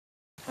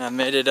I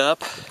made it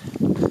up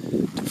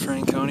to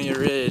Franconia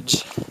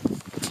Ridge.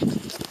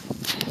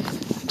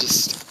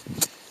 Just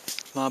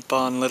I'm up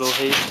on Little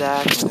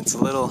Haystack and it's a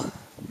little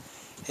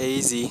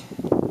hazy,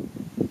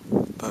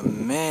 but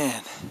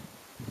man,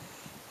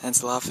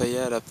 that's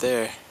Lafayette up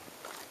there.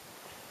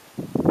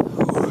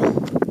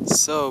 Ooh,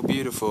 so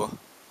beautiful.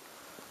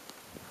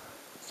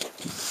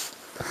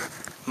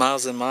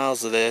 Miles and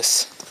miles of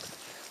this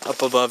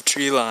up above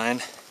tree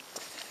line,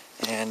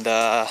 and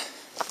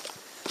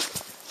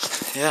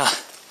yeah,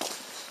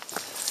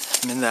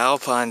 I'm in the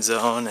alpine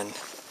zone and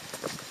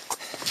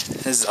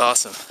this is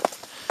awesome.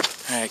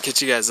 Alright, catch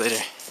you guys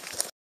later.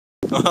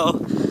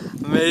 Well,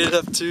 I made it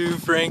up to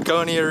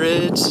Franconia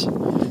Ridge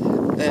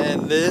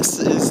and this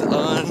is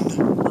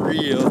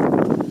unreal.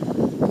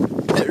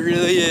 It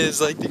really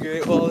is like the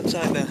Great Wall of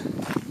China.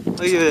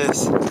 Look at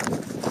this.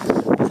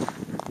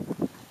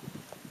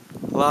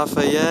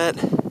 Lafayette.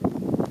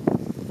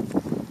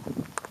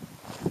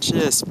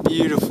 Just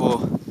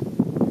beautiful.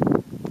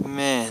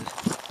 Man.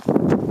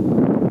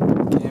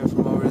 Came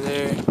from over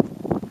there.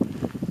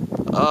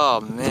 Oh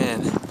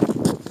man.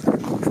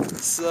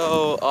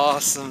 So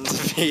awesome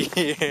to be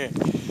here.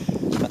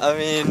 I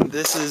mean,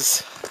 this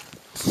is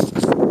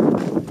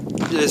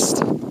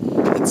just,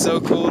 it's so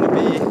cool to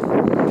be on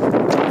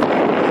a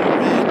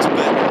ridge,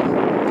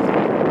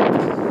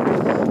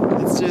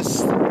 but it's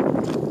just,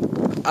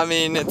 I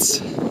mean,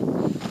 it's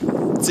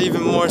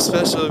even more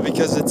special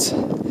because it's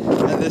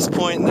at this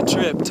point in the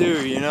trip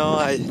too, you know.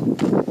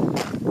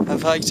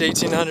 I've hiked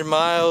 1,800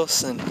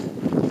 miles and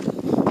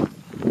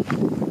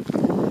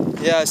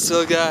yeah, I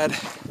still got,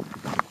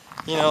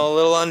 you know, a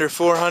little under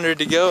 400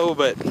 to go,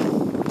 but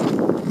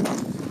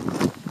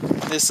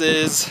this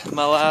is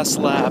my last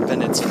lap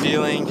and it's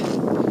feeling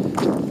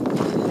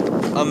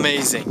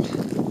amazing.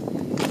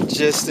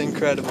 Just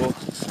incredible.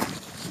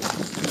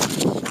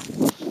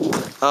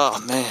 Oh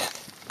man.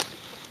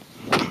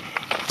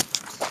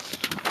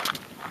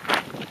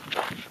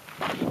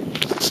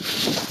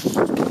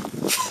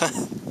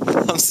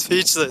 I'm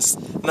speechless.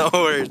 No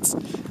words.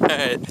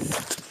 Alright.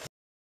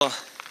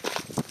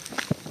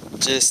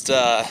 Just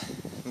I'm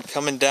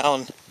coming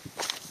down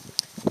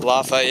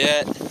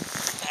Lafayette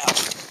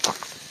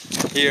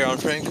here on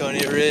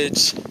Franconia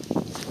Ridge,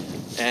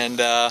 and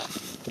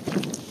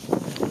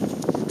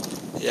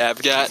yeah,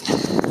 I've got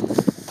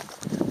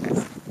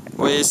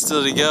ways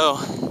still to go.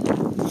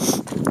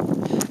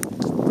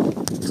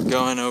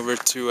 Going over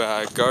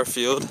to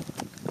Garfield,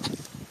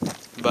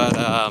 but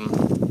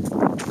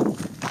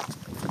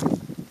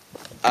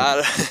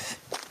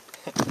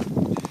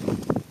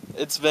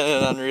it's been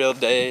an unreal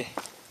day.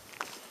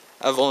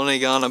 I've only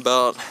gone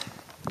about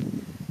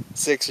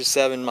 6 or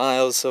 7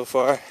 miles so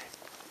far,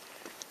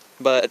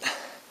 but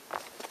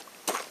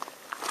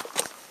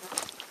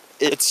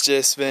it's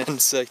just been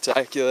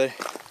spectacular.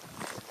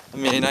 I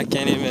mean, I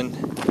can't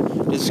even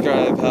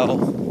describe how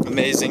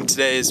amazing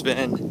today has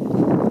been.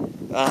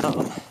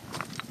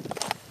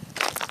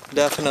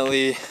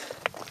 Definitely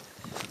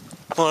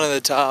one of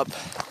the top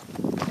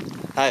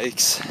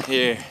hikes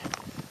here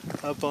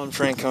up on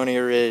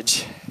Franconia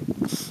Ridge.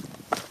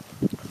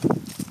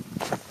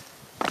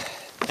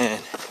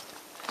 And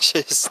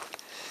just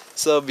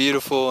so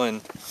beautiful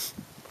and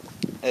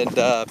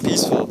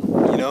peaceful,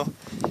 you know.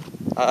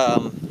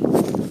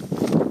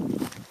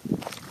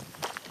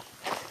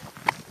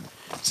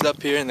 It's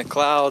up here in the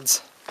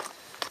clouds.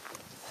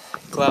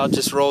 Cloud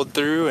just rolled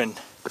through and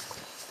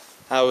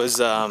I was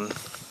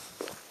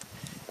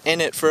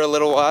in it for a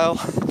little while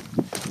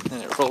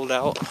and it rolled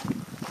out.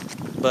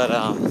 But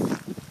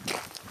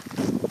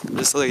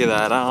just look at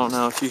that. I don't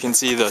know if you can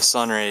see the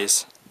sun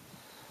rays,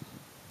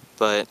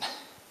 but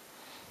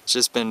it's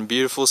just been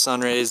beautiful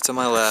sun rays to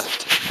my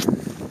left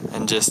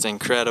and just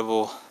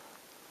incredible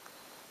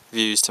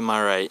views to my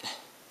right.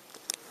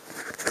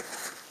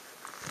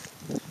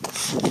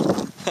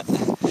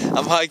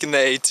 I'm hiking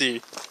the AT.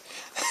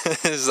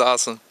 This is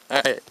awesome.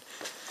 Alright.